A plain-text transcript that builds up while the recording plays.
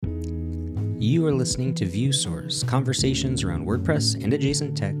You are listening to ViewSource, conversations around WordPress and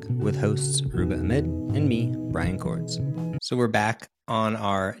adjacent tech with hosts Ruba Ahmed and me, Brian Cords. So we're back on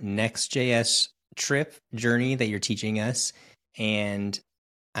our Next.js trip journey that you're teaching us, and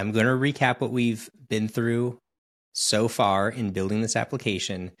I'm going to recap what we've been through so far in building this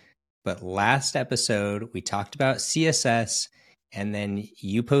application. But last episode, we talked about CSS, and then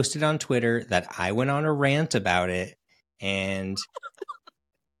you posted on Twitter that I went on a rant about it, and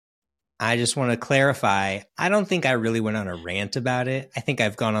I just want to clarify, I don't think I really went on a rant about it. I think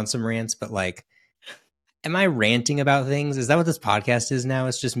I've gone on some rants, but like, am I ranting about things? Is that what this podcast is now?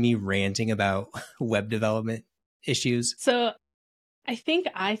 It's just me ranting about web development issues. So I think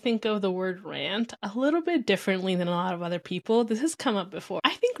of the word rant a little bit differently than a lot of other people. This has come up before.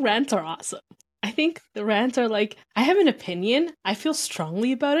 I think rants are awesome. I think the rants are like, I have an opinion, I feel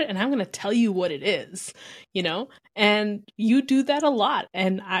strongly about it, and I'm going to tell you what it is, you know? And you do that a lot,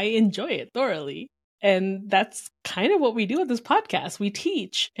 and I enjoy it thoroughly. And that's kind of what we do with this podcast. We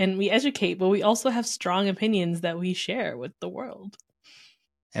teach and we educate, but we also have strong opinions that we share with the world.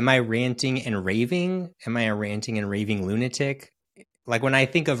 Am I ranting and raving? Am I a ranting and raving lunatic? Like when I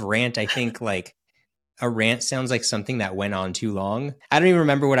think of rant, I think like a rant sounds like something that went on too long. I don't even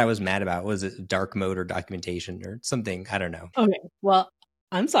remember what I was mad about. Was it dark mode or documentation or something? I don't know. Okay, well,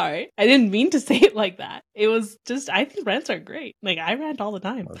 I'm sorry. I didn't mean to say it like that. It was just, I think rants are great. Like, I rant all the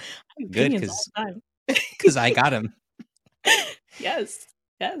time. Well, I have good, opinions all the time. because I got him. Yes,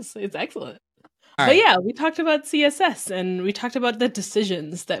 it's excellent. All But right. yeah, we talked about CSS and we talked about the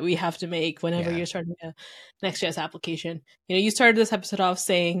decisions that we have to make whenever you're starting a Next.js application. You know, you started this episode off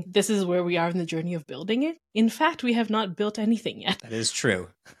saying this is where we are in the journey of building it. In fact, we have not built anything yet. That is true.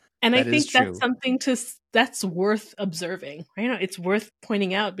 And That I think is true. that's something that's worth observing, right? It's worth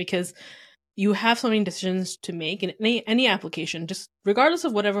pointing out because you have so many decisions to make in any application, just regardless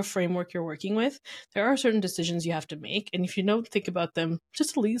of whatever framework you're working with, there are certain decisions you have to make. And if you don't think about them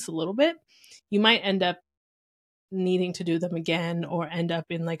just at least a little bit, you might end up needing to do them again or end up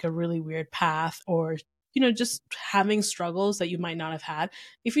in like a really weird path or, you know, just having struggles that you might not have had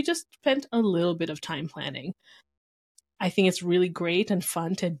if you just spent a little bit of time planning. I think it's really great and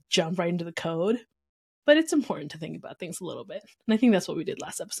fun to jump right into the code, but it's important to think about things a little bit. And I think that's what we did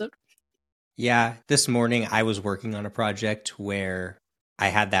last episode. Yeah, this morning I was working on a project where I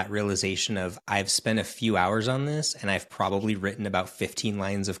had that realization of I've spent a few hours on this and I've probably written about 15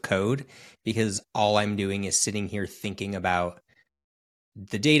 lines of code because all I'm doing is sitting here thinking about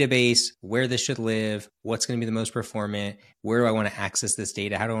the database, where this should live, what's going to be the most performant, where do I want to access this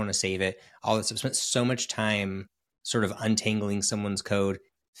data, how do I want to save it, all this. I've spent so much time sort of untangling someone's code,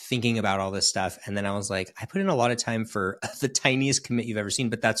 thinking about all this stuff. And then I was like, I put in a lot of time for the tiniest commit you've ever seen,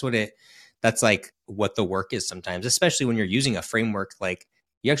 but that's like what the work is sometimes, especially when you're using a framework. Like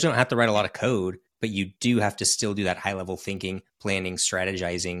you actually don't have to write a lot of code, but you do have to still do that high level thinking, planning,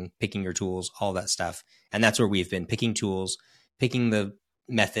 strategizing, picking your tools, all that stuff. And that's where we've been picking tools, picking the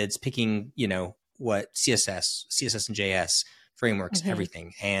methods, picking, you know, what CSS and JS frameworks,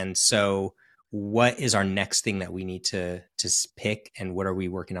 everything. And so what is our next thing that we need to pick and what are we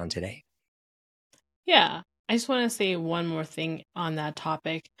working on today? Yeah, I just want to say one more thing on that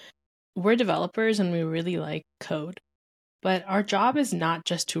topic. We're developers and we really like code, but our job is not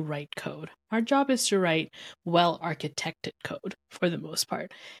just to write code. Our job is to write well-architected code for the most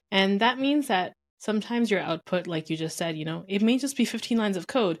part. And that means that sometimes your output, like you just said, you know, it may just be 15 lines of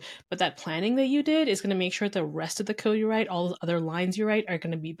code, but that planning that you did is going to make sure the rest of the code you write, all the other lines you write are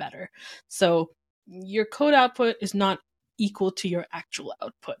going to be better. So your code output is not equal to your actual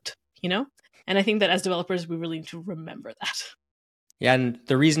output, you know? And I think that as developers, we really need to remember that. Yeah, and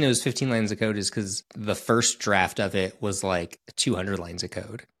the reason it was 15 lines of code is because the first draft of it was like 200 lines of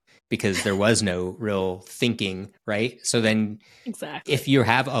code because there was no real thinking, right? So then Exactly. if you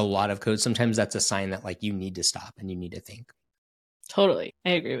have a lot of code, sometimes that's a sign that like you need to stop and you need to think. Totally.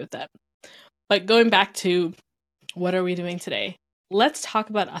 I agree with that. But going back to what are we doing today? Let's talk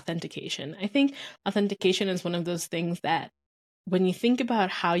about authentication. I think authentication is one of those things that when you think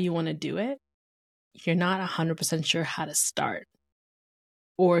about how you want to do it, you're not 100% sure how to start.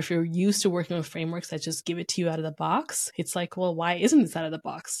 Or if you're used to working with frameworks that just give it to you out of the box, it's like, well, why isn't this out of the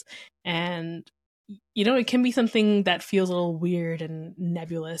box? And, you know, it can be something that feels a little weird and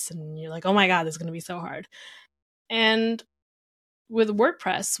nebulous. And you're like, oh my God, this is going to be so hard. And with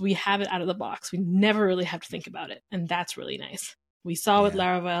WordPress, we have it out of the box. We never really have to think about it. And that's really nice. We saw with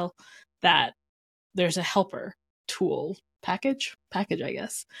Laravel that there's a helper tool package, I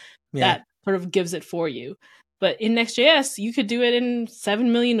guess, that sort of gives it for you. But in Next.js, you could do it in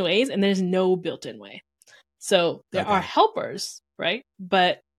 7 million ways, and there's no built-in way. So there are helpers, right?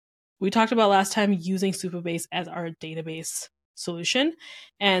 But we talked about last time using Supabase as our database solution,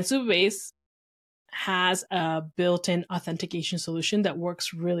 and Supabase has a built-in authentication solution that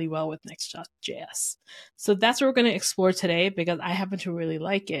works really well with Next.js. So that's what we're going to explore today because I happen to really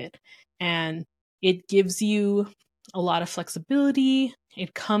like it. And it gives you a lot of flexibility.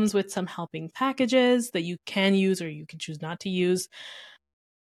 It comes with some helping packages that you can use or you can choose not to use.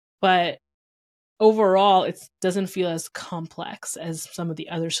 But overall, it doesn't feel as complex as some of the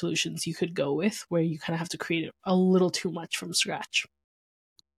other solutions you could go with, where you kind of have to create a little too much from scratch.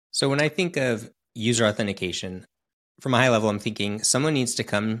 So when I think of user authentication, from a high level, I'm thinking someone needs to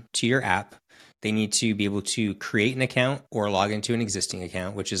come to your app. They need to be able to create an account or log into an existing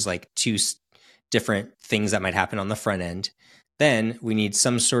account, which is like two different things that might happen on the front end. Then we need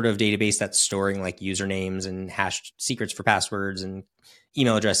some sort of database that's storing like usernames and hashed secrets for passwords and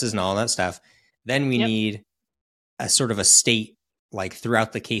email addresses and all that stuff. Then we Yep. need a sort of a state like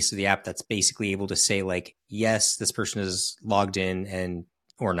throughout the case of the app that's basically able to say like, yes, this person is logged in and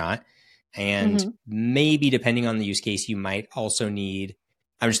or not. And Mm-hmm. maybe depending on the use case, you might also need,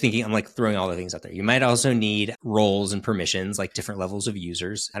 I'm just thinking, I'm like throwing all the things out there. You might also need roles and permissions, like different levels of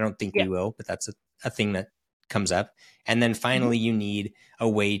users. I don't think we Yep. will, but that's a thing that comes up. And then Mm-hmm. finally, you need a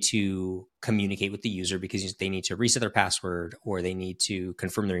way to communicate with the user because they need to reset their password or they need to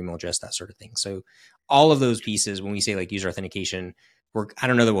confirm their email address, that sort of thing. So all of those pieces, when we say like user authentication, I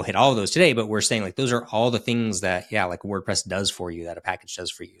don't know that we'll hit all of those today, but we're saying like those are all the things that, yeah, like WordPress does for you, that a package does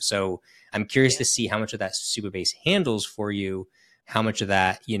for you. So I'm curious Yeah. to see how much of that Supabase handles for you, how much of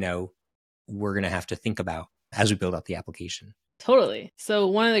that, we're going to have to think about as we build out the application. Totally. So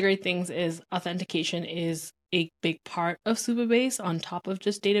one of the great things is authentication is a big part of Supabase on top of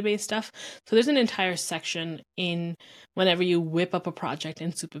just database stuff. So there's an entire section in whenever you whip up a project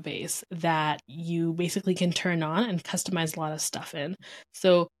in Supabase that you basically can turn on and customize a lot of stuff in.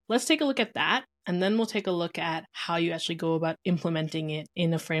 So let's take a look at that, and then we'll take a look at how you actually go about implementing it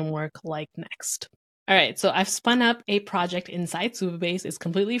in a framework like Next. All right, so I've spun up a project inside Supabase. It's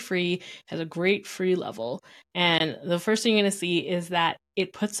completely free, has a great free level. And the first thing you're going to see is that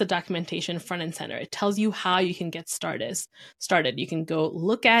it puts the documentation front and center. It tells you how you can get started. You can go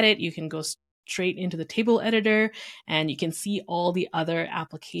look at it. You can go straight into the table editor and you can see all the other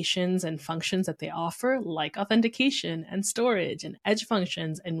applications and functions that they offer, like authentication and storage and edge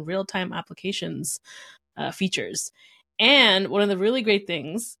functions and real-time applications features. And one of the really great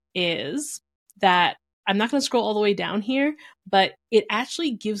things is that I'm not going to scroll all the way down here, but it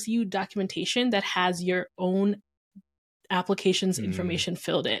actually gives you documentation that has your own application's information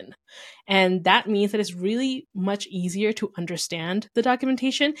filled in. And that means that it's really much easier to understand the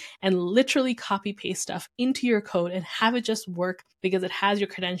documentation and literally copy paste stuff into your code and have it just work because it has your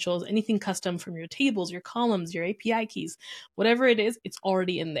credentials, anything custom from your tables, your columns, your API keys, whatever it is, it's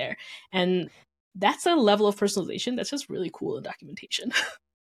already in there. And that's a level of personalization that's just really cool in documentation.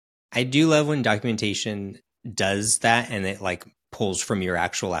 I do love when documentation does that and it like pulls from your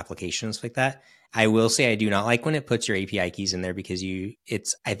actual applications like that. I will say I do not like when it puts your API keys in there because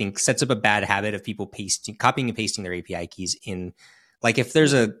it's I think sets up a bad habit of people copying and pasting their API keys in. Like if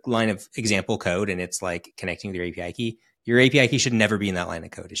there's a line of example code and it's like connecting with your API key, your API key should never be in that line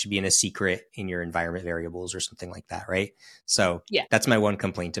of code. It should be in a secret in your environment variables or something like that, right? So Yeah. that's my one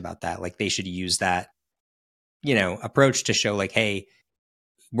complaint about that. Like they should use that, approach to show like, hey,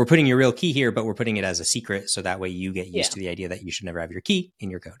 we're putting your real key here, but we're putting it as a secret. So that way you get used Yeah. to the idea that you should never have your key in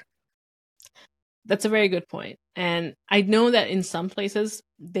your code. That's a very good point. And I know that in some places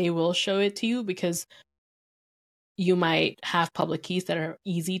they will show it to you because you might have public keys that are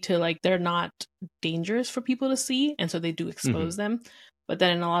easy to they're not dangerous for people to see. And so they do expose them. But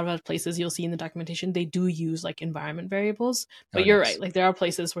then in a lot of other places you'll see in the documentation, they do use environment variables. But Oh, you're nice. right. There are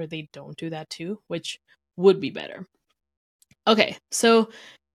places where they don't do that too, which would be better. Okay. So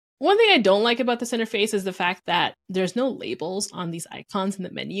one thing I don't like about this interface is the fact that there's no labels on these icons in the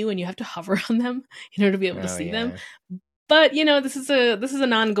menu and you have to hover on them in order to be able to Oh, see them. yeah. But this is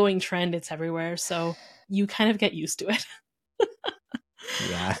an ongoing trend. It's everywhere, so you kind of get used to it.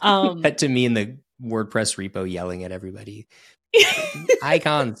 Yeah. um Cut to me in the WordPress repo yelling at everybody.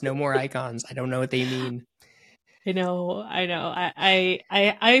 Icons, no more icons. I don't know what they mean. I know.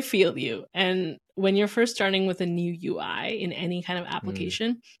 I feel you. And when you're first starting with a new UI in any kind of Mm.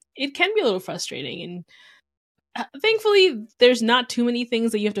 application, it can be a little frustrating. And thankfully, there's not too many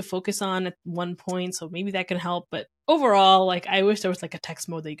things that you have to focus on at one point, so maybe that can help. But overall, I wish there was a text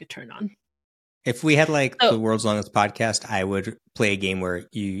mode that you could turn on. If we had the So world's longest podcast, I would play a game where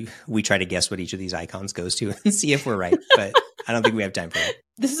we try to guess what each of these icons goes to and see if we're right. But I don't think we have time for that.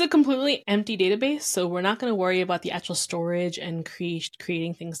 This is a completely empty database, so we're not going to worry about the actual storage and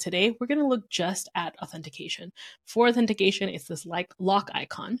creating things today. We're going to look just at authentication. For authentication, it's this like lock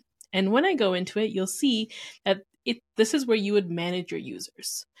icon. And when I go into it, you'll see that this is where you would manage your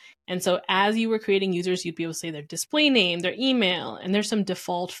users. And so as you were creating users, you'd be able to say their display name, their email, and there's some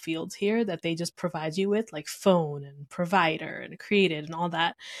default fields here that they just provide you with, like phone and provider and created and all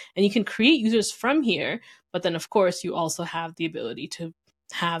that. And you can create users from here, but then of course you also have the ability to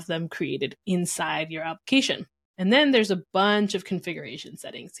have them created inside your application. And then there's a bunch of configuration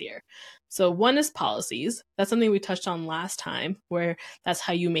settings here. So one is policies. That's something we touched on last time, where that's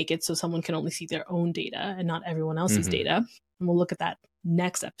how you make it so someone can only see their own data and not everyone else's data. And we'll look at that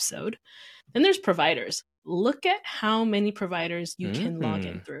next episode. Then there's providers. Look at how many providers you can log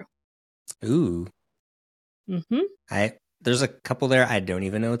in through. Ooh. There's a couple there. I don't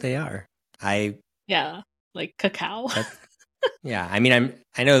even know what they are. Yeah, like cacao. Yeah, I mean,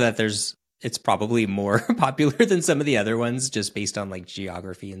 I know that it's probably more popular than some of the other ones just based on like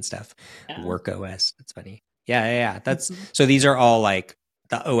geography and stuff. Yeah. Work OS. That's funny. Yeah. That's so these are all like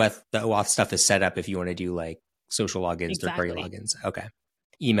the OAuth stuff is set up if you want to do like social logins, third-party logins. Okay.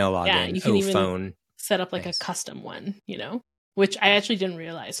 Email login. Yeah, you can even phone. Set up like a custom one, which I actually didn't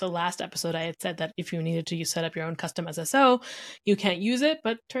realize. So last episode I had said that if you needed to set up your own custom SSO, you can't use it,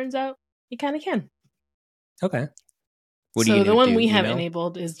 but turns out you kind of can. Okay. So the one we have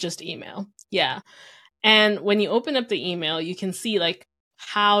enabled is just email. Yeah. And when you open up the email, you can see like,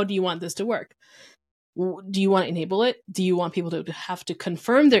 how do you want this to work? Do you want to enable it? Do you want people to have to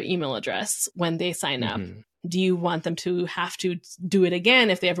confirm their email address when they sign up? Do you want them to have to do it again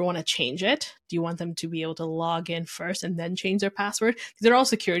if they ever want to change it? Do you want them to be able to log in first and then change their password? These are all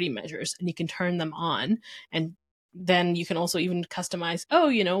security measures and you can turn them on. And then you can also even customize,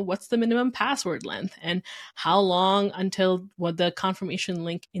 what's the minimum password length and how long until the confirmation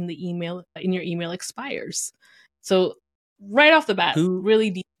link in your email expires. So right off the bat, really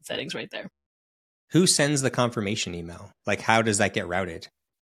deep settings right there. Who sends the confirmation email? Like, how does that get routed?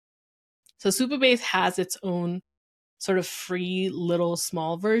 So Supabase has its own sort of free little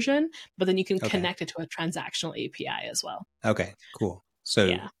small version, but then you can connect it to a transactional API as well. Okay, cool.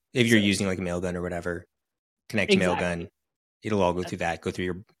 So if you're using like Mailgun or whatever, connect to Mailgun, it'll all go through that, go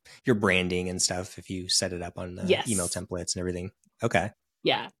through your branding and stuff if you set it up on the email templates and everything. Okay.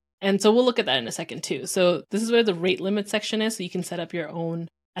 Yeah. And so we'll look at that in a second too. So this is where the rate limit section is. So you can set up your own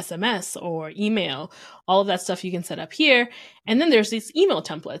SMS or email, all of that stuff you can set up here. And then there's these email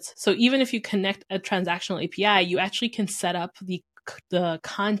templates. So even if you connect a transactional API, you actually can set up the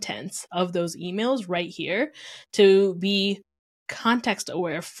contents of those emails right here to be context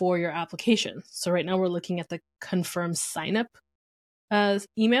aware for your application. So right now we're looking at the confirm sign up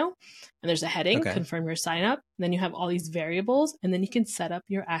email, and there's a heading, confirm your sign up. And then you have all these variables, and then you can set up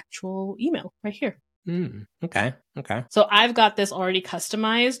your actual email right here. Okay. So I've got this already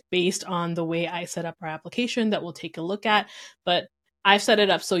customized based on the way I set up our application that we'll take a look at. But I've set it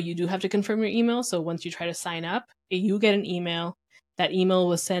up so you do have to confirm your email. So once you try to sign up, you get an email. That email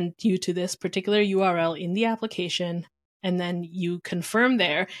will send you to this particular URL in the application, and then you confirm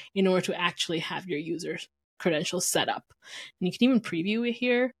there in order to actually have your user's credentials set up. And you can even preview it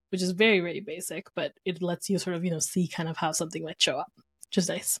here, which is very, very basic, but it lets you sort of, see kind of how something might show up, which is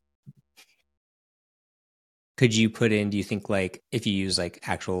nice. Could you put in, do you think like if you use like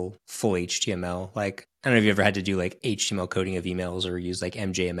actual full HTML, like, I don't know if you ever had to do like HTML coding of emails or use like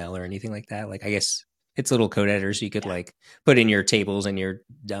MJML or anything like that. Like, I guess it's little code editors, so you could like put in your tables and your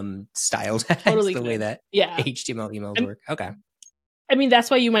dumb style tags the way that HTML emails work. Okay. I mean, that's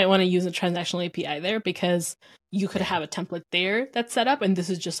why you might want to use a transactional API there, because you could have a template there that's set up, and this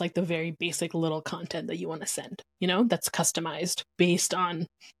is just like the very basic little content that you want to send, that's customized based on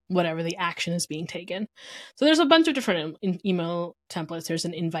whatever the action is being taken. So there's a bunch of different email templates. There's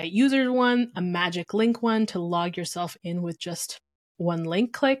an invite user one, a magic link one to log yourself in with just one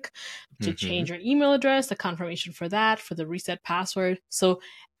link click, to change your email address, the confirmation for that, for the reset password. So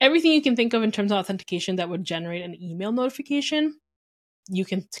everything you can think of in terms of authentication that would generate an email notification, you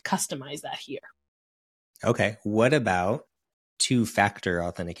can customize that here. Okay. What about two-factor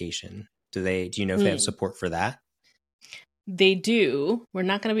authentication? Do you know if they have support for that? They do. We're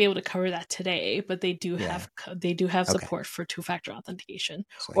not going to be able to cover that today, but they do have support for two-factor authentication.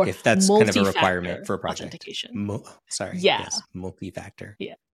 So like if that's kind of a requirement for a project. Yes, multi-factor.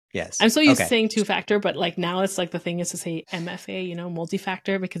 Yeah. Yes. I'm so used to saying two-factor, but like now it's like the thing is to say MFA,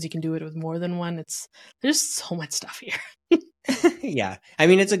 multi-factor, because you can do it with more than one. There's so much stuff here. Yeah. I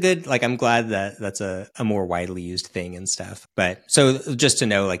mean, it's a good, like, I'm glad that that's a more widely used thing and stuff. But so just to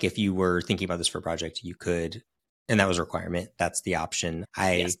know, like, if you were thinking about this for a project, you could And that was a requirement. That's the option.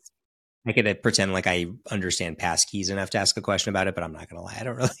 Yes. I could pretend like I understand passkeys enough to ask a question about it, but I'm not going to lie. I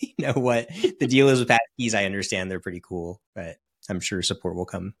don't really know what the deal is with passkeys. I understand they're pretty cool, but I'm sure support will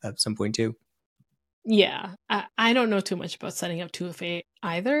come at some point too. Yeah, I don't know too much about setting up 2FA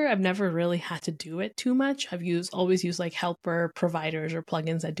either. I've never really had to do it too much. I've always used like helper providers or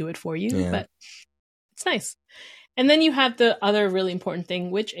plugins that do it for you, Yeah. but it's nice. And then you have the other really important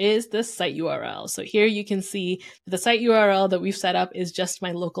thing, which is the site URL. So here you can see the site URL that we've set up is just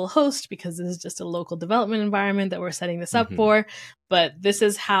my local host because this is just a local development environment that we're setting this up for. But this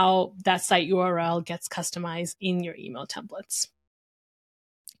is how that site URL gets customized in your email templates.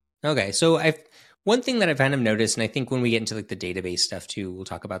 Okay. So one thing that I've kind of noticed, and I think when we get into like the database stuff too, we'll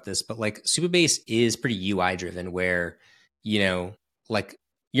talk about this, but like Supabase is pretty UI driven where, like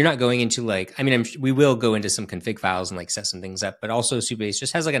you're not going into like, I mean, we will go into some config files and like set some things up, but also Supabase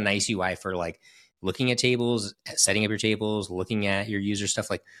just has like a nice UI for like looking at tables, setting up your tables, looking at your user stuff.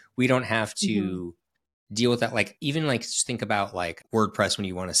 Like we don't have to deal with that. Like even like just think about like WordPress when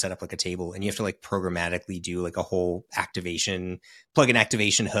you want to set up like a table and you have to like programmatically do like a whole activation, plug in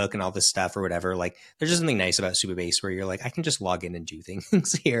activation hook and all this stuff or whatever. Like there's just something nice about Supabase where you're like, I can just log in and do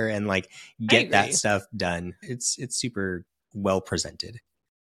things here and like I get that agree. stuff done. It's super well presented.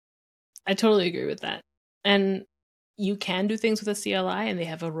 I totally agree with that. And you can do things with a CLI and they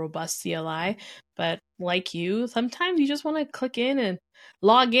have a robust CLI, but like you, sometimes you just want to click in and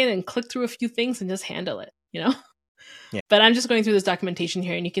log in and click through a few things and just handle it, you know? Yeah. But I'm just going through this documentation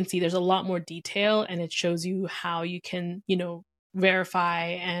here and you can see there's a lot more detail and it shows you how you can, verify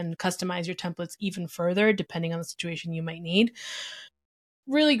and customize your templates even further depending on the situation you might need.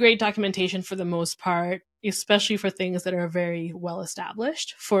 Really great documentation for the most part, especially for things that are very well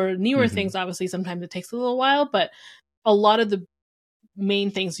established. For newer things, obviously, sometimes it takes a little while, but a lot of the main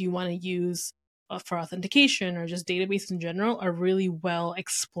things you want to use for authentication or just database in general are really well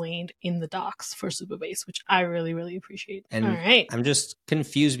explained in the docs for Supabase, which I really, really appreciate. All And right. I'm just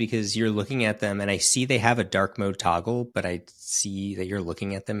confused because you're looking at them and I see they have a dark mode toggle, but I see that you're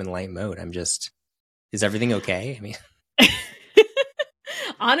looking at them in light mode. Is everything okay? I mean,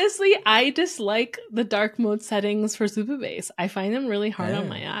 Honestly, I dislike the dark mode settings for Supabase. I find them really hard on oh,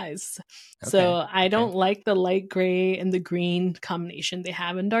 my eyes. okay. So I Okay. don't like the light gray and the green combination they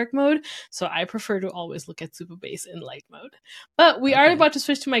have in dark mode. So I prefer to always look at Supabase in light mode. But we are Okay. about to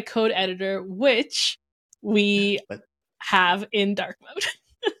switch to my code editor, which we But have in dark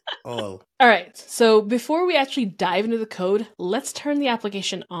mode. oh, All right, so before we actually dive into the code, let's turn the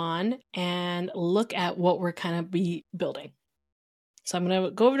application on and look at what we're kind of be building. So I'm going to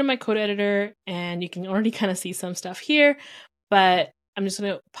go over to my code editor and you can already kind of see some stuff here, but I'm just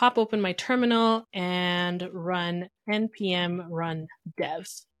going to pop open my terminal and run npm run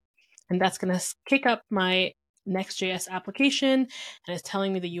devs. And that's going to kick up my Next.js application and it's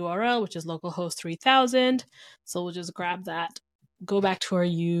telling me the URL, which is localhost 3000. So we'll just grab that, go back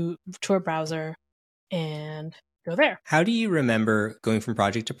to our browser and go there. how do you remember going from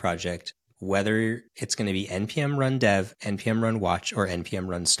project to project whether it's going to be npm run dev, npm run watch, or npm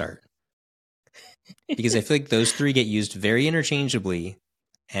run start? Because I feel like those three get used very interchangeably,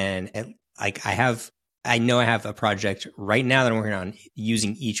 and I know I have a project right now that I'm working on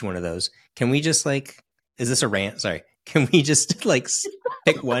using each one of those. Can we just like, is this a rant? Sorry. Can we just like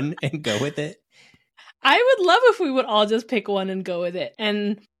pick one and go with it? I would love if we would all just pick one and go with it.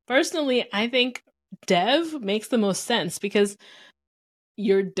 And personally, I think dev makes the most sense because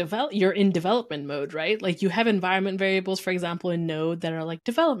you're in development mode, right? Like you have environment variables, for example, in Node that are like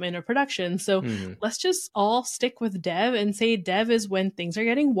development or production. So let's just all stick with dev and say dev is when things are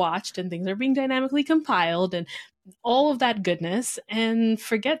getting watched and things are being dynamically compiled and all of that goodness, and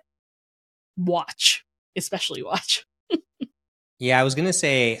forget watch, especially watch. Yeah, I was gonna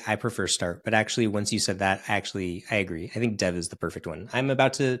say I prefer start, but actually, once you said that, I agree. I think dev is the perfect one. I'm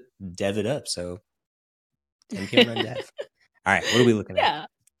about to dev it up, so npm run dev. All right, what are we looking at? Yeah.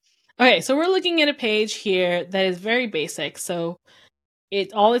 Okay, so we're looking at a page here that is very basic. So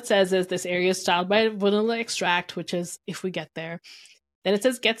it says is this area is styled by vanilla extract, which is if we get there. Then it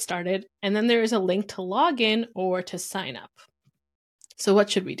says get started, and then there is a link to log in or to sign up. So what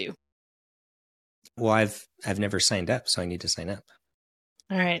should we do? Well, I've never signed up, so I need to sign up.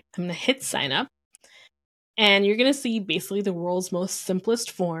 All right, I'm gonna hit sign up, and you're gonna see basically the world's most simplest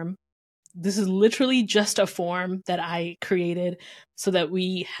form. This is literally just a form that I created so that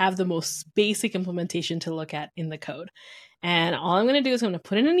we have the most basic implementation to look at in the code. And all I'm going to do is I'm going to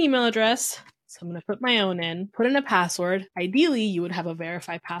put in an email address. So I'm going to put my own in, put in a password. Ideally, you would have a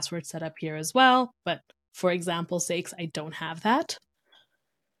verified password set up here as well. But for example's sakes, I don't have that.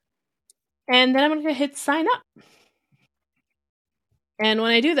 And then I'm going to hit sign up. And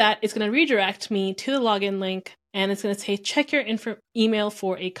when I do that, it's going to redirect me to the login link, and it's going to say, check your email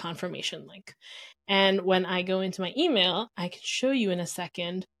for a confirmation link. And when I go into my email, I can show you in a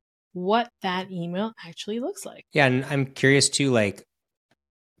second what that email actually looks like. Yeah, and I'm curious too, like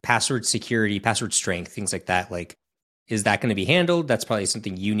password security, password strength, things like that. Like, is that going to be handled? That's probably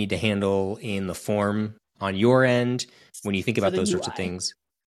something you need to handle in the form on your end when you think For about the those sorts of UI. things.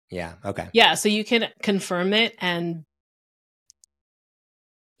 Yeah. Okay. Yeah, so you can confirm it, and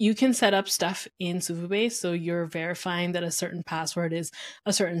you can set up stuff in Supabase, so you're verifying that a certain password is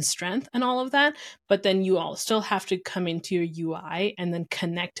a certain strength and all of that, but then you all still have to come into your UI and then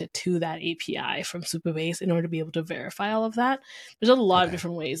connect it to that API from Supabase in order to be able to verify all of that. There's a lot of Okay.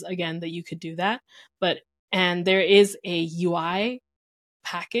 different ways, again, that you could do that, and there is a UI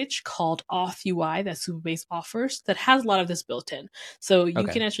package called Auth UI that Supabase offers that has a lot of this built in. So you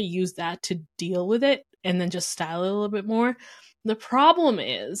Okay. can actually use that to deal with it and then just style it a little bit more. The problem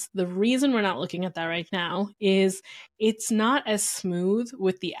is, the reason we're not looking at that right now is it's not as smooth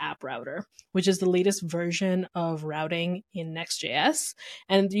with the app router, which is the latest version of routing in Next.js.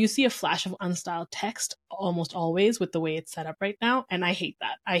 And you see a flash of unstyled text almost always with the way it's set up right now. And I hate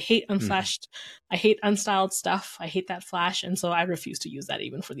that. I hate unflashed, I hate unstyled stuff. I hate that flash. And so I refuse to use that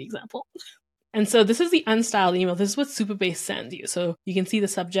even for the example. And so this is the unstyled email. This is what Supabase sends you. So you can see the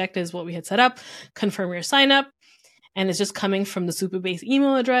subject is what we had set up, confirm your sign up. And it's just coming from the Supabase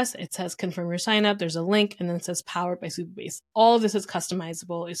email address. It says confirm your sign up. There's a link, and then it says powered by Supabase. All of this is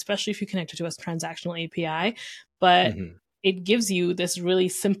customizable, especially if you connect it to a transactional API. But Mm-hmm. it gives you this really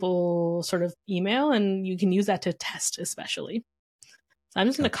simple sort of email, and you can use that to test, especially. So I'm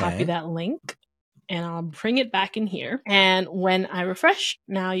just going to copy Okay. that link, and I'll bring it back in here. And when I refresh,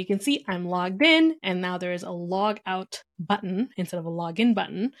 now you can see I'm logged in, and now there is a log out button instead of a login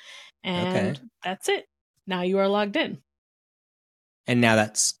button. And Okay. that's it. Now you are logged in. And now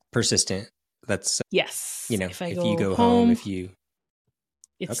that's persistent. That's, Yes. If I if you go go home, home, if you,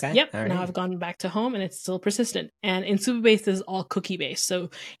 it's, okay. yep, All now right. I've gone back to home and it's still persistent. And in Supabase, this is all cookie based.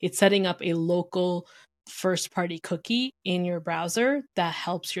 So it's setting up a local first party cookie in your browser that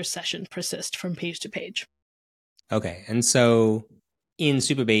helps your session persist from page to page. Okay. And so in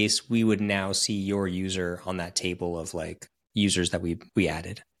Supabase, we would now see your user on that table of like users that we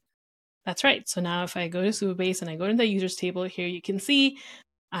added. That's right. So now if I go to Supabase and I go to the users table, here you can see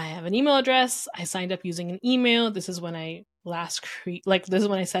I have an email address. I signed up using an email. This is when I last this is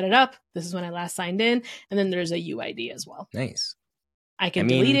when I set it up. This is when I last signed in. And then there's a UID as well. Nice. I I can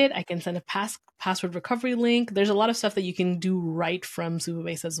delete mean, it. I can send a password recovery link. There's a lot of stuff that you can do right from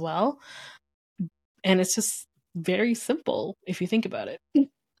Supabase as well. And it's just very simple if you think about it.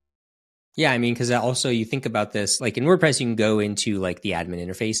 yeah, I mean, because also you think about this, like in WordPress, you can go into like the admin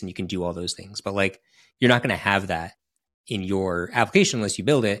interface and you can do all those things, but like you're not going to have that in your application unless you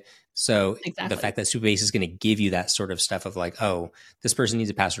build it. So the Exactly. fact that Supabase is going to give you that sort of stuff of like, oh, this person needs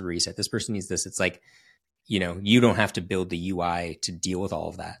a password reset, this person needs this. It's like, you don't have to build the UI to deal with all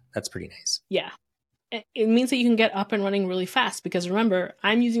of that. That's pretty nice. Yeah. It means that you can get up and running really fast because remember,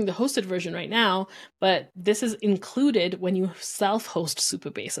 I'm using the hosted version right now, but this is included when you self host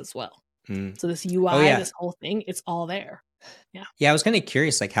Supabase as well. Mm. So this Oh UI, yeah, this whole thing, it's all there. Yeah. yeah. I was kind of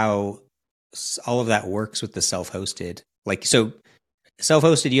curious, like how all of that works with the self-hosted. Like, so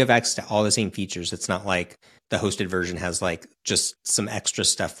self-hosted, you have access to all the same features. It's not like the hosted version has like just some extra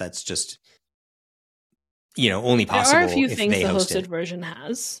stuff that's just only There are a possible few if things they the host hosted it. version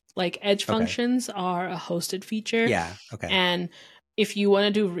has, like edge Okay. functions are a hosted feature. Yeah. Okay. And if you want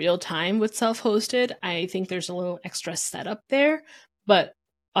to do real time with self hosted, I think there's a little extra setup there. But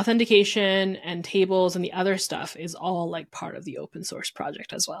authentication and tables and the other stuff is all like part of the open source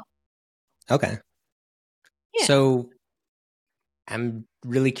project as well. Okay. Yeah. So I'm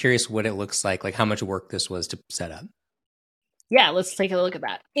really curious what it looks like how much work this was to set up. Yeah, let's take a look at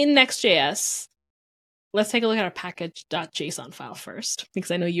that. In Next.js, let's take a look at our package.json file first,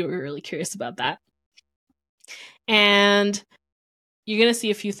 because I know you were really curious about that. And you're going to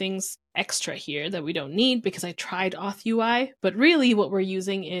see a few things extra here that we don't need because I tried Auth UI, but really what we're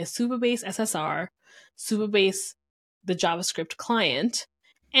using is Supabase SSR, Supabase, the JavaScript client,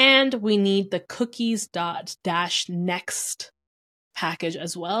 and we need the cookies.-next package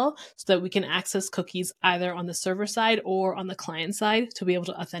as well so that we can access cookies either on the server side or on the client side to be able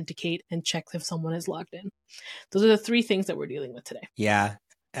to authenticate and check if someone is logged in. Those are the three things that we're dealing with today. Yeah.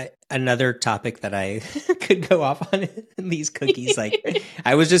 Another topic that I could go off on these cookies. Like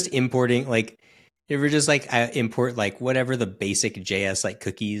I was just importing like they were just like I import like whatever the basic JS like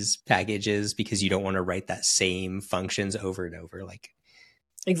cookies package is because you don't want to write that same functions over and over. Like,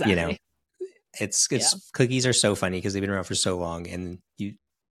 you know, Exactly. Yeah. Cookies are so funny because they've been around for so long, and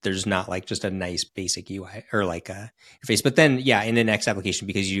there's not like just a nice basic UI or like a interface. But then, yeah, in the next application,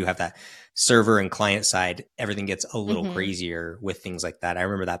 because you have that server and client side, everything gets a little Mm-hmm. crazier with things like that. I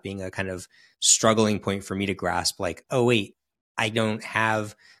remember that being a kind of struggling point for me to grasp. Like, oh wait, I don't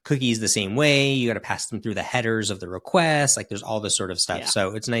have cookies the same way. You got to pass them through the headers of the request. Like, there's all this sort of stuff. Yeah.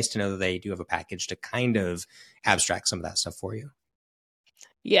 So it's nice to know that they do have a package to kind of abstract some of that stuff for you.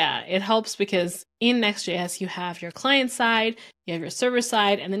 Yeah, it helps because in Next.js, you have your client side, you have your server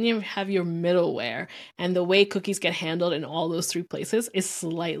side, and then you have your middleware. And the way cookies get handled in all those three places is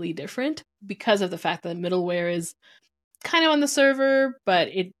slightly different because of the fact that middleware is kind of on the server, but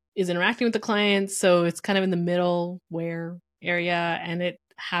it is interacting with the client. So it's kind of in the middleware area and it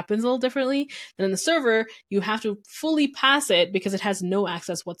happens a little differently. And in the server, you have to fully pass it because it has no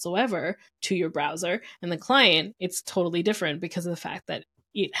access whatsoever to your browser. And the client, it's totally different because of the fact that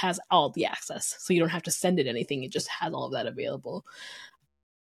it has all the access. So you don't have to send it anything. It just has all of that available.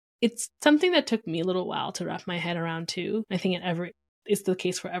 It's something that took me a little while to wrap my head around too. I think it's the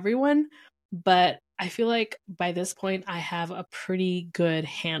case for everyone, but I feel like by this point I have a pretty good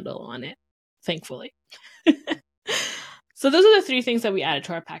handle on it, thankfully. So those are the three things that we added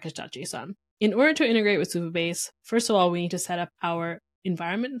to our package.json. In order to integrate with Supabase, first of all, we need to set up our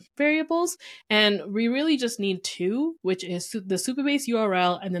environment variables, and we really just need two, which is the Supabase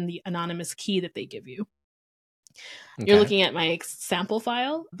URL and then the anonymous key that they give you. You're Okay. looking at my sample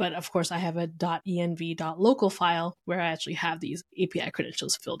file, but of course I have a .env.local file where I actually have these API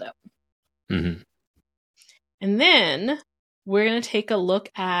credentials filled out. Mm-hmm. And then we're going to take a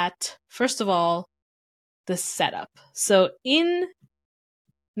look at, first of all, the setup. So in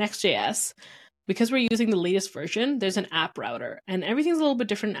Next.js, because we're using the latest version, there's an app router. And everything's a little bit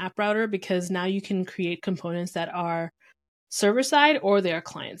different in app router because now you can create components that are server side or they are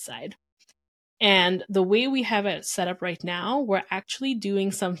client side. And the way we have it set up right now, we're actually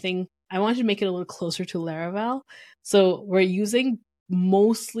doing something. I wanted to make it a little closer to Laravel. So we're using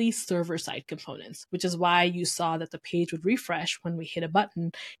mostly server side components, which is why you saw that the page would refresh when we hit a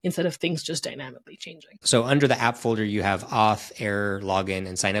button instead of things just dynamically changing. So under the app folder, you have auth, error, login,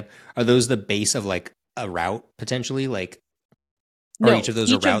 and sign up. Are those the base of like a route potentially? Like, are each No, of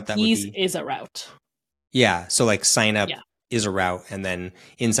those a each of route that would these be? is a route. Yeah. So like sign up Yeah, is a route, and then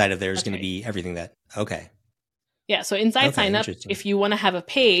inside of there is that's going to right. be everything that. Okay. Yeah, so inside Okay. sign up, Interesting. if you want to have a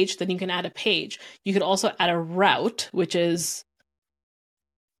page, then you can add a page. You could also add a route, which is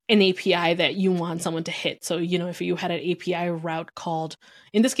an API that you want someone to hit. So, if you had an API route called,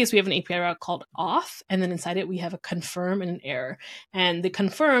 in this case, we have an API route called auth, and then inside it, we have a confirm and an error. And the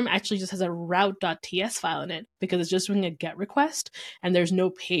confirm actually just has a route.ts file in it because it's just doing a GET request and there's no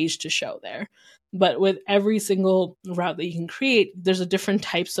page to show there. But with every single route that you can create, there's a different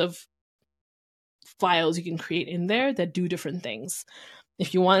types of files you can create in there that do different things.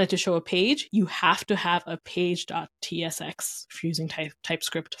 If you wanted to show a page, you have to have a page.tsx if you're using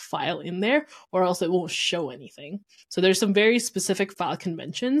TypeScript file in there, or else it won't show anything. So there's some very specific file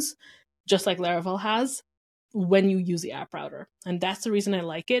conventions, just like Laravel has, when you use the app router. And that's the reason I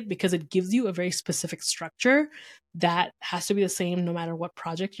like it, because it gives you a very specific structure that has to be the same no matter what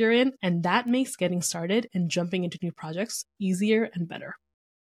project you're in. And that makes getting started and jumping into new projects easier and better.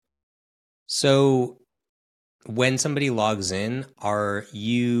 So when somebody logs in, and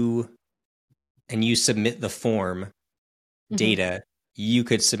you submit the form Mm-hmm. data, you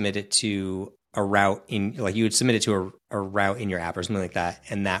could submit it to a route in like you would submit it to a route in your app or something like that,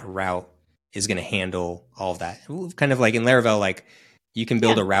 and that route is going to handle all of that. Kind of like in Laravel, like you can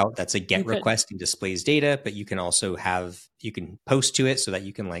build Yeah, a route that's a you get could. request and displays data, but you can also you can post to it so that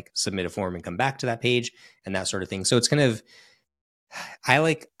you can like submit a form and come back to that page and that sort of thing. So it's kind of I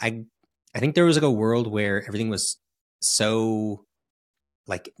like I think there was like a world where everything was so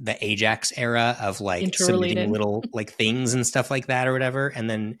like the Ajax era of like submitting Interrelated. little like things and stuff like that or whatever. And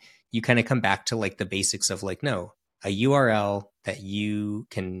then you kind of come back to like the basics of like, no, a URL that you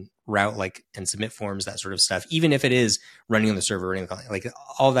can route like and submit forms, that sort of stuff, even if it is running on the server or anything like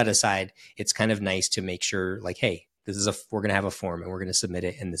all that aside, it's kind of nice to make sure like, hey, we're going to have a form and we're going to submit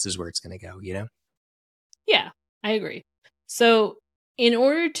it and this is where it's going to go, you know? Yeah, I agree. So, in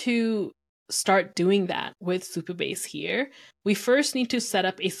order to start doing that with Supabase here, we first need to set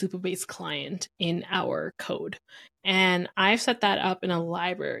up a Supabase client in our code. And I've set that up in a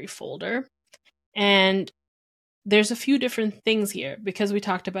library folder. And there's a few different things here because we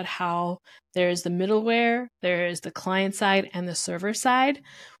talked about how there's the middleware, there's the client side, and the server side.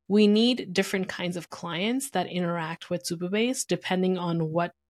 We need different kinds of clients that interact with Supabase depending on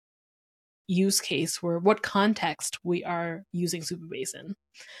what use case or what context we are using Supabase in.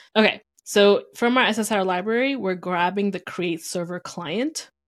 Okay, So from our SSR library, we're grabbing the create server client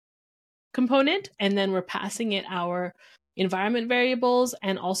component, and then we're passing it our environment variables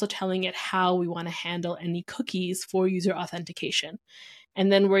and also telling it how we want to handle any cookies for user authentication.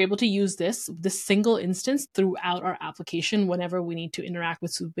 And then we're able to use this single instance throughout our application whenever we need to interact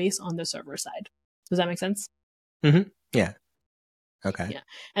with Supabase on the server side. Does that make sense? Mm-hmm. Yeah. Okay. Yeah.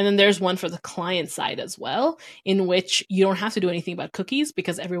 And then there's one for the client side as well, in which you don't have to do anything about cookies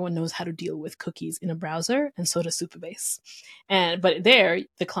because everyone knows how to deal with cookies in a browser, and so does Supabase. But there,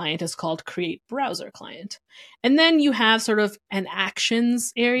 the client is called create browser client. And then you have sort of an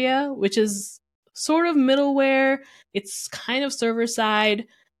actions area, which is sort of middleware. It's kind of server side,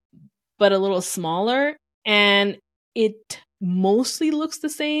 but a little smaller. And it mostly looks the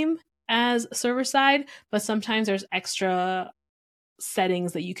same as server side, but sometimes there's extra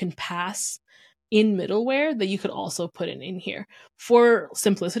settings that you can pass in middleware that you could also put in here. For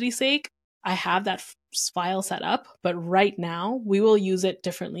simplicity's sake, I have that file set up, but right now we will use it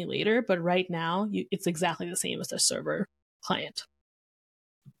differently later. But right now, it's exactly the same as the server client.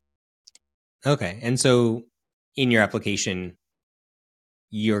 Okay. And so in your application,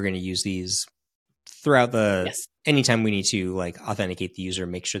 you're going to use these throughout Yes. anytime we need to like authenticate the user,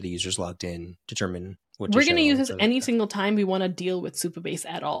 make sure the user's logged in, determine what to We're going to show, use and this sort of any stuff. single time we want to deal with Supabase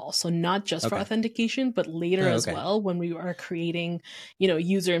at all. So not just for Okay. authentication, but later Oh, as okay. well when we are creating,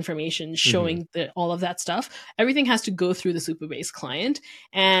 user information, Mm-hmm. showing all of that stuff. Everything has to go through the Supabase client.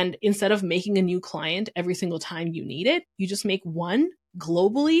 And instead of making a new client every single time you need it, you just make one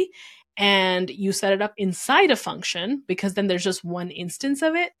globally and you set it up inside a function, because then there's just one instance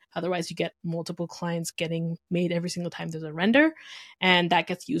of it. Otherwise, you get multiple clients getting made every single time there's a render, and that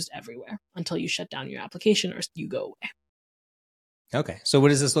gets used everywhere until you shut down your application or you go away. Okay. So what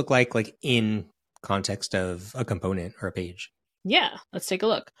does this look like in context of a component or a page? Yeah, let's take a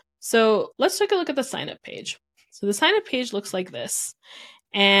look. So let's take a look at the sign up page. So the sign up page looks like this.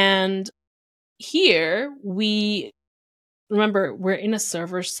 And here we remember we're in a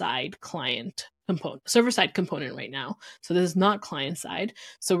server side component right now. So this is not client side.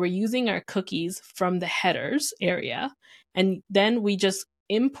 So we're using our cookies from the headers area. And then we just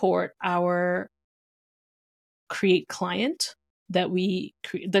import our create client that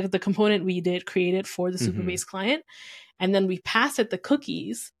the component we did created for the Mm-hmm. Supabase client, and then we pass it the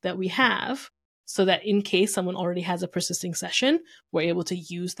cookies that we have, so that in case someone already has a persisting session, we're able to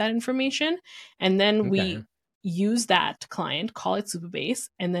use that information. And then Okay. we use that client, call it Supabase,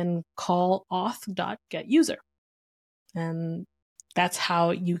 and then call auth.getUser. And that's how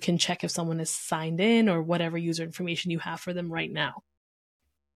you can check if someone is signed in or whatever user information you have for them right now.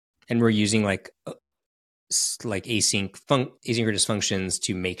 And we're using like asynchronous functions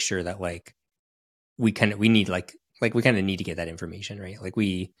to make sure that like we need like we kind of need to get that information, right? Like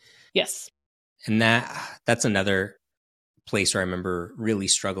we Yes. and that's another place where I remember really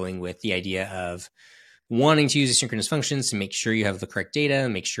struggling with the idea of wanting to use asynchronous functions to make sure you have the correct data,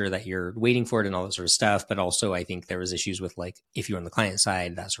 make sure that you're waiting for it and all that sort of stuff. But also I think there was issues with like if you're on the client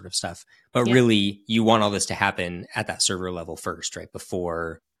side, that sort of stuff. But Yeah, really you want all this to happen at that server level first, right?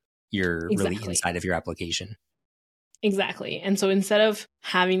 Before you're really exactly. inside of your application. Exactly. And so instead of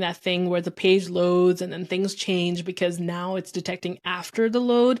having that thing where the page loads and then things change because now it's detecting after the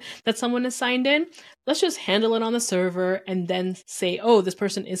load that someone is signed in, let's just handle it on the server and then say, oh, this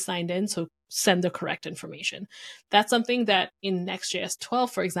person is signed in, so send the correct information. That's something that in Next.js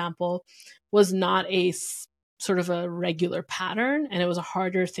 12, for example, was not sort of a regular pattern, and it was a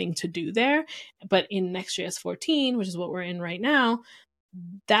harder thing to do there. But in Next.js 14, which is what we're in right now,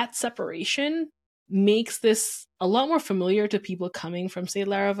 that separation makes this a lot more familiar to people coming from, say,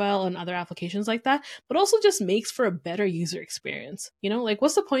 Laravel and other applications like that, but also just makes for a better user experience. Like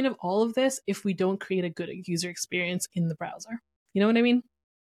what's the point of all of this if we don't create a good user experience in the browser? You know what I mean?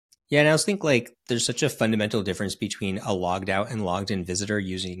 Yeah, and I also think like there's such a fundamental difference between a logged out and logged in visitor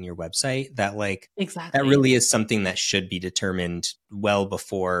using your website that like that Exactly. really is something that should be determined well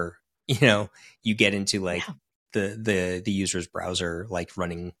before, you get into like Yeah. the user's browser like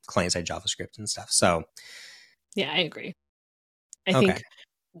running client side JavaScript and stuff. So, Yeah, I agree. I okay. think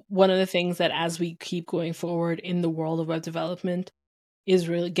one of the things that as we keep going forward in the world of web development is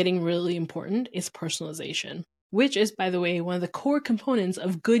really getting really important is personalization, which is, by the way, one of the core components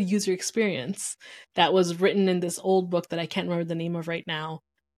of good user experience that was written in this old book that I can't remember the name of right now,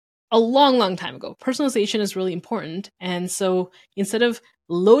 a long, long time ago. Personalization is really important. And so instead of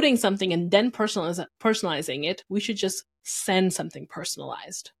loading something and then personalizing it, we should just send something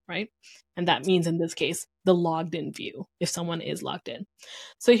personalized, right? And that means in this case, the logged in view, if someone is logged in.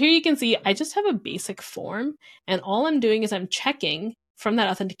 So here you can see I just have a basic form, and all I'm doing is I'm checking from that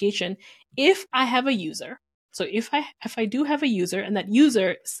authentication if I have a user. So if I do have a user and that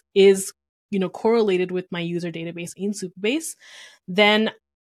user is correlated with my user database in Supabase, then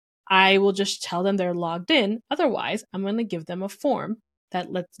I will just tell them they're logged in. Otherwise, I'm going to give them a form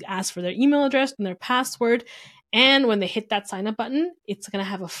that lets ask for their email address and their password. And when they hit that sign up button, it's going to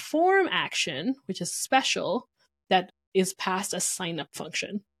have a form action, which is special, that is passed as sign up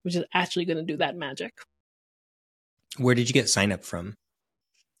function, which is actually going to do that magic. Where did you get sign up from?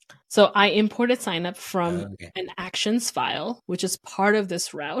 So I imported sign up from Okay. an actions file, which is part of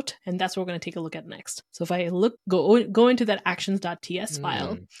this route, and that's what we're going to take a look at next. So if I go into that actions.ts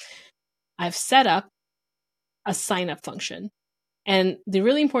file, I've set up a sign up function. And the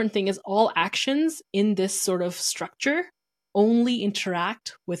really important thing is all actions in this sort of structure only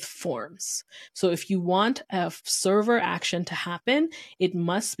interact with forms. So if you want a server action to happen, it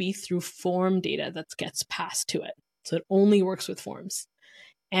must be through form data that gets passed to it. So it only works with forms.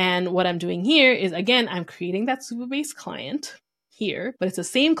 And what I'm doing here is, again, I'm creating that Supabase client here, but it's the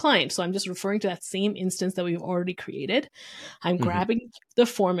same client. So I'm just referring to that same instance that we've already created. I'm grabbing the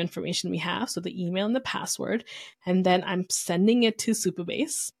form information we have, so the email and the password, and then I'm sending it to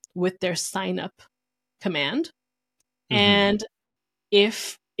Supabase with their sign up command. And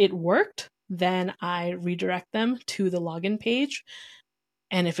if it worked, then I redirect them to the login page.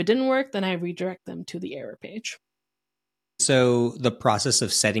 And if it didn't work, then I redirect them to the error page. So the process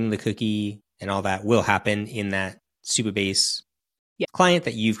of setting the cookie and all that will happen in that Supabase client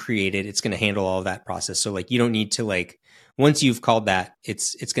that you've created. It's going to handle all of that process. So like you don't need to once you've called that,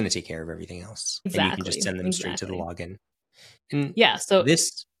 it's going to take care of everything else. Exactly. And you can just send them straight to the login. And so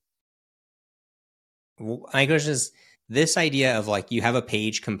my question is this idea of you have a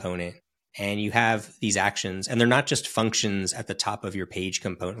page component and you have these actions and they're not just functions at the top of your page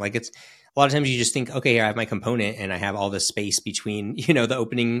component. It's a lot of times you just think, okay, here I have my component and I have all this space between, the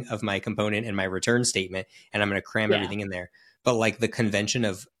opening of my component and my return statement, and I'm going to cram everything in there. But the convention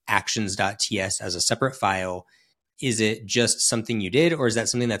of actions.ts as a separate file, is it just something you did, or is that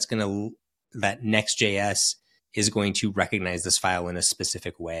something that Next.js is going to recognize this file in a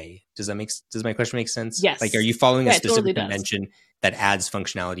specific way? Does my question make sense? Yes. Are you following a specific totally convention that adds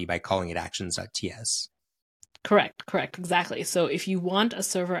functionality by calling it actions.ts? Correct, exactly. So if you want a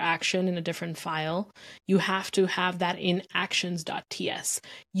server action in a different file, you have to have that in actions.ts.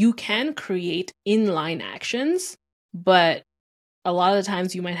 You can create inline actions, but a lot of the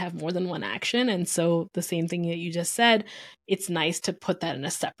times you might have more than one action. And so the same thing that you just said, it's nice to put that in a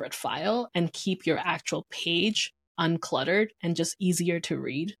separate file and keep your actual page uncluttered and just easier to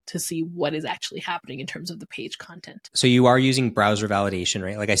read to see what is actually happening in terms of the page content. So you are using browser validation,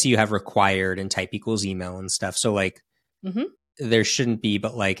 right? I see you have required and type equals email and stuff. So there shouldn't be,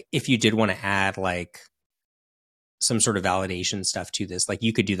 but if you did want to add some sort of validation stuff to this,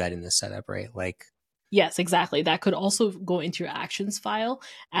 you could do that in this setup, right? Yes, exactly. That could also go into your actions file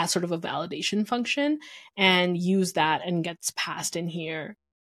as sort of a validation function and use that and gets passed in here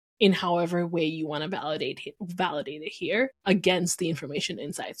in however way you want to validate it here against the information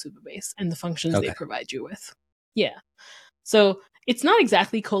inside Supabase and the functions they provide you with. Yeah. So it's not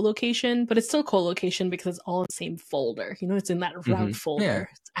exactly co-location, but it's still co-location because it's all in the same folder. It's in that route folder,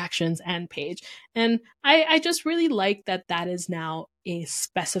 it's actions and page. And I just really like that is now a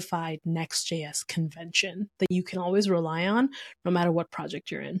specified Next.js convention that you can always rely on no matter what project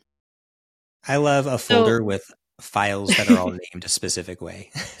you're in. I love a folder with files that are all named a specific way.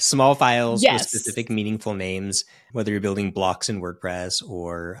 Small files with specific meaningful names, whether you're building blocks in WordPress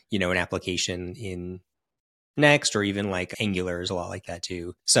or, an application in Next, or even Angular is a lot like that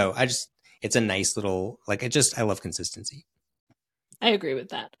too. So it's a nice little, I love consistency. I agree with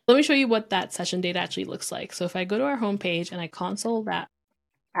that. Let me show you what that session data actually looks like. So if I go to our homepage and I console that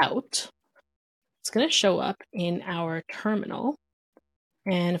out, it's going to show up in our terminal.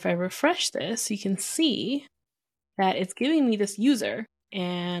 And if I refresh this, you can see that it's giving me this user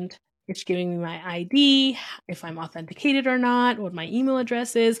and it's giving me my ID, if I'm authenticated or not, what my email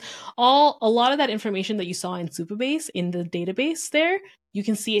address is, a lot of that information that you saw in Supabase in the database there, you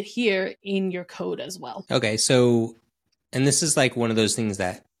can see it here in your code as well. Okay, so, and this is one of those things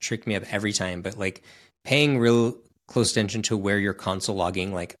that trick me up every time, but paying real close attention to where you're console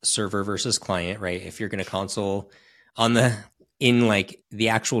logging, server versus client, right? If you're going to console on in the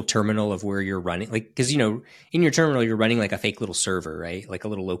actual terminal of where you're running, because in your terminal you're running a fake little server, right? A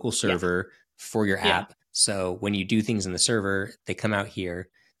little local server for your app. So when you do things in the server, they come out here,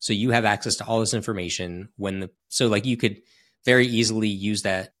 so you have access to all this information. You could very easily use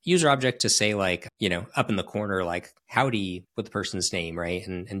that user object to say up in the corner howdy with the person's name, right?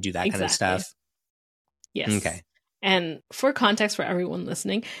 And do that kind of stuff. Yes. Okay. And for context for everyone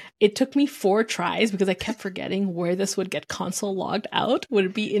listening, it took me 4 tries because I kept forgetting where this would get console logged out. Would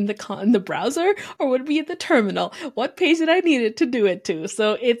it be in the browser or would it be in the terminal? What page did I need it to do it to?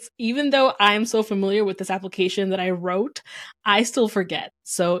 So it's, even though I'm so familiar with this application that I wrote, I still forget.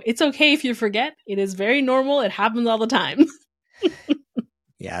 So it's okay if you forget. It is very normal. It happens all the time.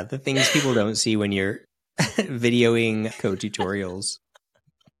 Yeah, the things people don't see when you're videoing code tutorials.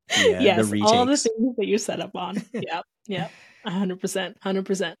 The Yes, all the retakes. things that you set up on. Yep, yep. 100%,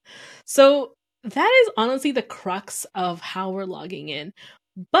 100%. So that is honestly the crux of how we're logging in.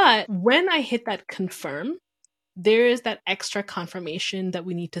 But when I hit that confirm, there is that extra confirmation that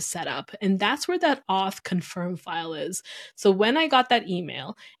we need to set up. And that's where that auth confirm file is. So when I got that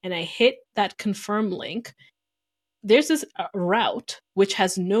email and I hit that confirm link, there's this route which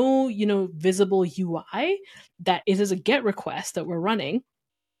has no, visible UI, that it is a GET request that we're running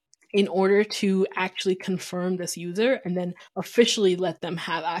in order to actually confirm this user and then officially let them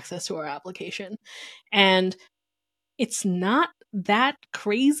have access to our application. And it's not that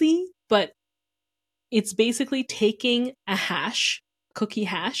crazy, but it's basically taking a hash, cookie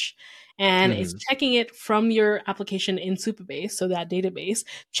hash, and it's Mm-hmm. checking it from your application in Supabase, so that database,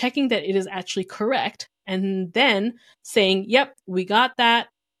 checking that it is actually correct, and then saying, "Yep, we got that.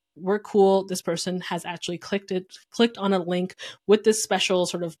 We're cool. This person has actually clicked on a link with this special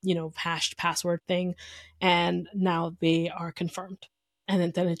sort of, hashed password thing, and now they are confirmed."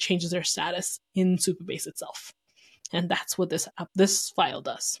 And then it changes their status in Supabase itself. And that's what this file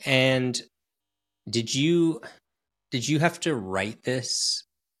does. And did you have to write this?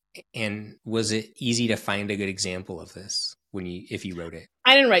 And was it easy to find a good example of this if you wrote it?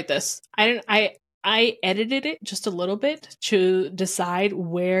 I didn't write this. I edited it just a little bit to decide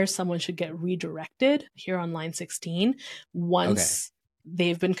where someone should get redirected here on line 16 Okay. once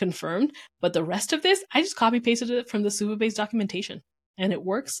they've been confirmed. But the rest of this, I just copy pasted it from the Supabase documentation, and it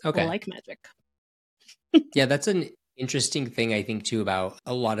works Okay. like magic. Yeah, that's an interesting thing I think too about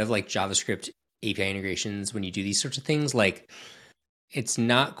a lot of like JavaScript API integrations when you do these sorts of things. Like it's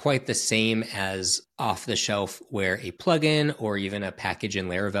not quite the same as off the shelf where a plugin or even a package in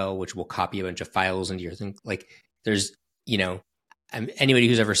Laravel, which will copy a bunch of files into your thing. Like there's, you know, anybody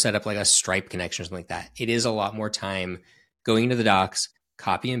who's ever set up like a Stripe connection or something like that, it is a lot more time going into the docs,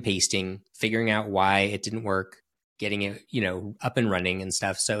 copy and pasting, figuring out why it didn't work, getting it, up and running and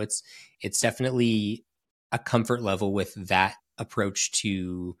stuff. So it's definitely a comfort level with that approach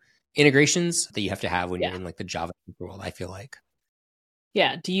to integrations that you have to have when you're Yeah. in like the Java world, I feel like.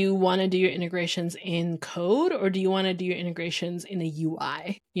 Yeah. Do you want to do your integrations in code or do you want to do your integrations in a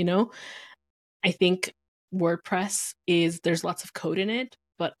UI? I think WordPress there's lots of code in it,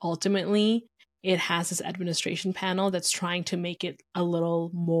 but ultimately it has this administration panel that's trying to make it a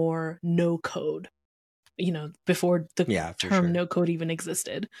little more no code, before the Yeah, for term sure. no code even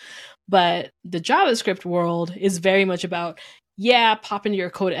existed. But the JavaScript world is very much about, yeah, pop into your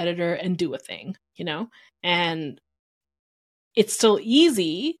code editor and do a thing, and it's still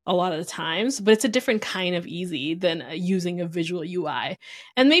easy a lot of the times, but it's a different kind of easy than using a visual UI.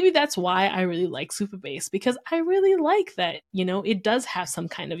 And maybe that's why I really like Supabase, because I really like that, it does have some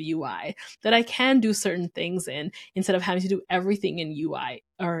kind of UI that I can do certain things in instead of having to do everything in UI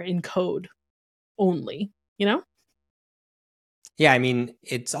or in code only, you know? Yeah, I mean,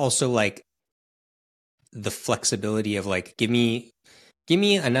 it's also like the flexibility of like give me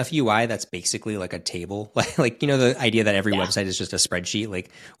enough UI that's basically like a table. Like the idea that every Yeah. website is just a spreadsheet.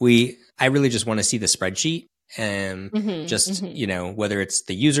 Like I really just want to see the spreadsheet and Mm-hmm, just, mm-hmm. whether it's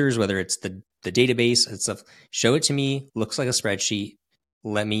the users, whether it's the database and stuff, show it to me, looks like a spreadsheet.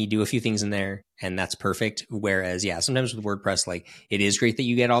 Let me do a few things in there and that's perfect. Whereas, yeah, sometimes with WordPress, like it is great that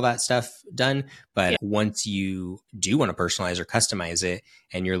you get all that stuff done. But Yeah. once you do want to personalize or customize it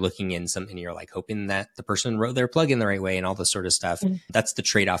and you're looking in something, you're like hoping that the person wrote their plugin the right way and all this sort of stuff, that's the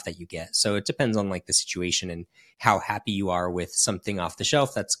trade-off that you get. So it depends on like the situation and how happy you are with something off the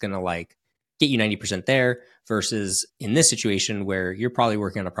shelf that's going to like get you 90% there versus in this situation where you're probably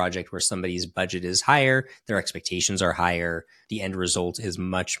working on a project where somebody's budget is higher, their expectations are higher, the end result is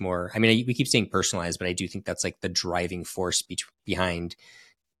much more. I mean, we keep saying personalized, but I do think that's like the driving force behind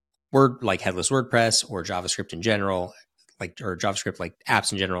like headless WordPress or JavaScript in general, or JavaScript like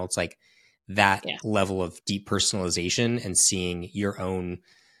apps in general. It's like that Yeah. level of deep personalization and seeing your own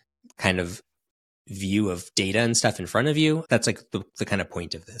kind of view of data and stuff in front of you. That's like the kind of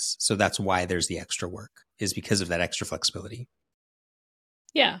point of this. So that's why there's the extra work, is because of that extra flexibility.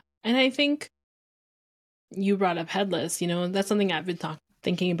 Yeah. And I think you brought up headless, that's something I've been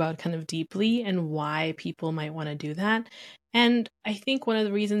thinking about kind of deeply and why people might want to do that. And I think one of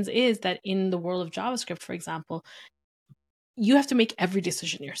the reasons is that in the world of JavaScript, for example, you have to make every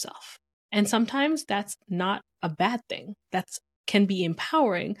decision yourself. And sometimes that's not a bad thing. That's can be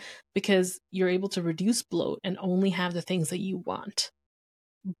empowering because you're able to reduce bloat and only have the things that you want.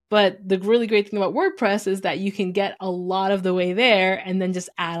 But the really great thing about WordPress is that you can get a lot of the way there and then just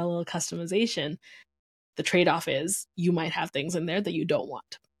add a little customization. The trade-off is you might have things in there that you don't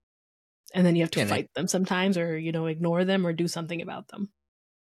want. And then you have to fight them sometimes, or, ignore them or do something about them.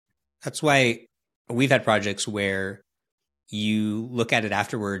 That's why we've had projects where you look at it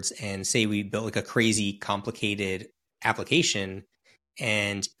afterwards and say we built like a crazy complicated application.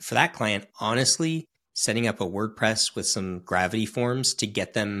 And for that client, honestly, setting up a WordPress with some gravity forms to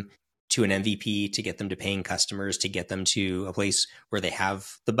get them to an MVP, to get them to paying customers, to get them to a place where they have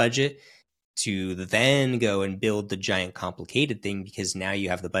the budget, to then go and build the giant complicated thing, because now you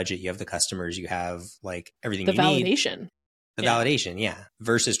have the budget, you have the customers, you have like everything the you need. The validation, yeah.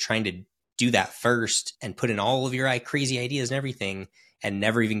 Versus trying to do that first and put in all of your crazy ideas and everything and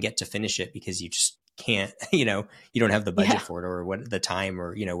never even get to finish it because you just can't, you don't have the budget for it, or what the time,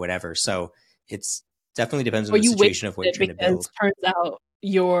 or, whatever. So it's definitely depends on the situation of what you're trying to build. Turns out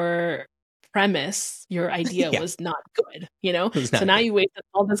your premise, your idea was not good, so now you wasted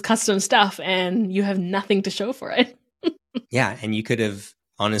all this custom stuff and you have nothing to show for it. Yeah. And you could have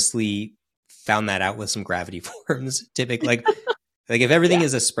honestly found that out with some gravity forms. Typically, like if everything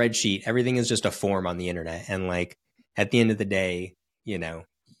is a spreadsheet, everything is just a form on the internet. And like at the end of the day,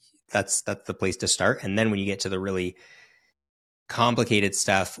 that's the place to start. And then when you get to the really complicated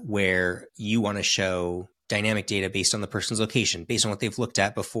stuff where you want to show dynamic data based on the person's location, based on what they've looked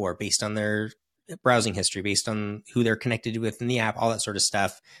at before, based on their browsing history, based on who they're connected with in the app, all that sort of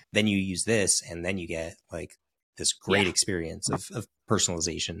stuff, then you use this, and then you get like this great experience of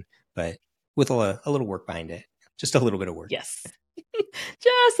personalization, but with a little work behind it. Just a little bit of work. Yes.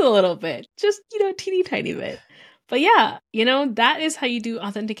 Just a little bit. Just, teeny tiny bit. But yeah, that is how you do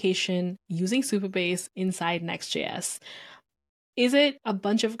authentication using Supabase inside Next.js. Is it a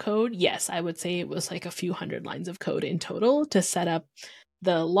bunch of code? Yes, I would say it was like a few hundred lines of code in total to set up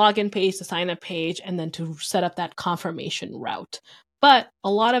the login page, the sign up page, and then to set up that confirmation route. But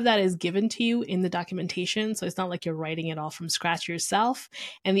a lot of that is given to you in the documentation, so it's not like you're writing it all from scratch yourself.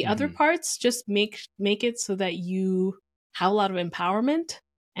 And the other parts just make it so that you have a lot of empowerment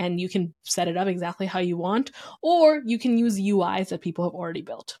and you can set it up exactly how you want, or you can use UIs that people have already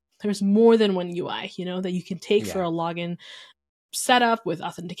built. There's more than one UI, that you can take for a login setup with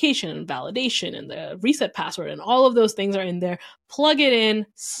authentication and validation and the reset password, and all of those things are in there. Plug it in,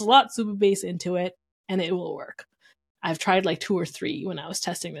 slot Supabase into it, and it will work. I've tried like 2 or 3 when I was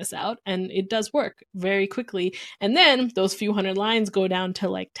testing this out, and it does work very quickly. And then those few hundred lines go down to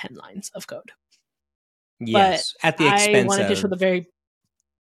like 10 lines of code. Yes, but at the expense I wanted to show the very...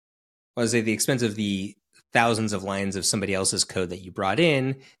 Was it the expense of the thousands of lines of somebody else's code that you brought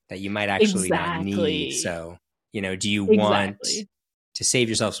in that you might actually not need? So, do you want to save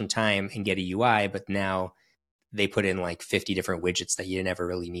yourself some time and get a UI, but now they put in like 50 different widgets that you never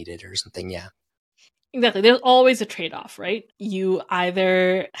really needed or something? Yeah. Exactly. There's always a trade-off, right? You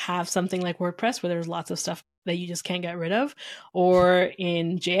either have something like WordPress where there's lots of stuff that you just can't get rid of, or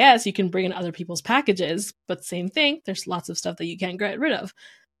in JS, you can bring in other people's packages, but same thing, there's lots of stuff that you can't get rid of.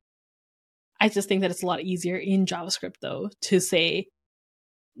 I just think that it's a lot easier in JavaScript, though, to say,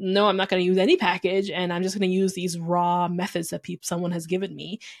 no, I'm not going to use any package, and I'm just going to use these raw methods that someone has given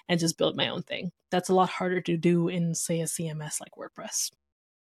me and just build my own thing. That's a lot harder to do in, say, a CMS like WordPress.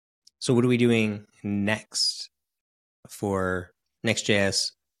 So what are we doing next for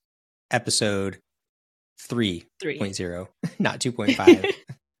Next.js episode 3.0, not 2.5?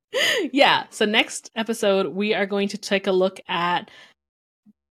 Yeah. So next episode, we are going to take a look at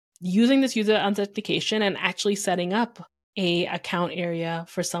using this user authentication and actually setting up a account area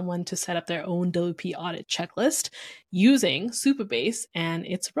for someone to set up their own WP audit checklist using Supabase and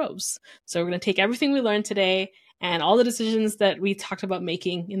its rows. So we're going to take everything we learned today and all the decisions that we talked about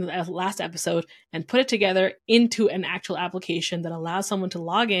making in the last episode and put it together into an actual application that allows someone to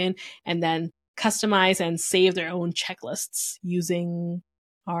log in and then customize and save their own checklists using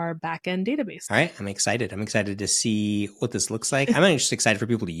our backend database. All right. I'm excited. I'm excited to see what this looks like. I'm just excited for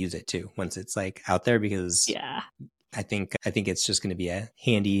people to use it too once it's like out there, because I think it's just going to be a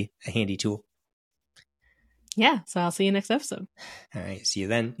handy tool. Yeah, so I'll see you next episode. All right, see you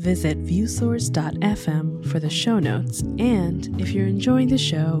then. Visit viewsource.fm for the show notes. And if you're enjoying the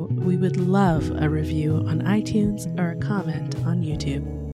show, we would love a review on iTunes or a comment on YouTube.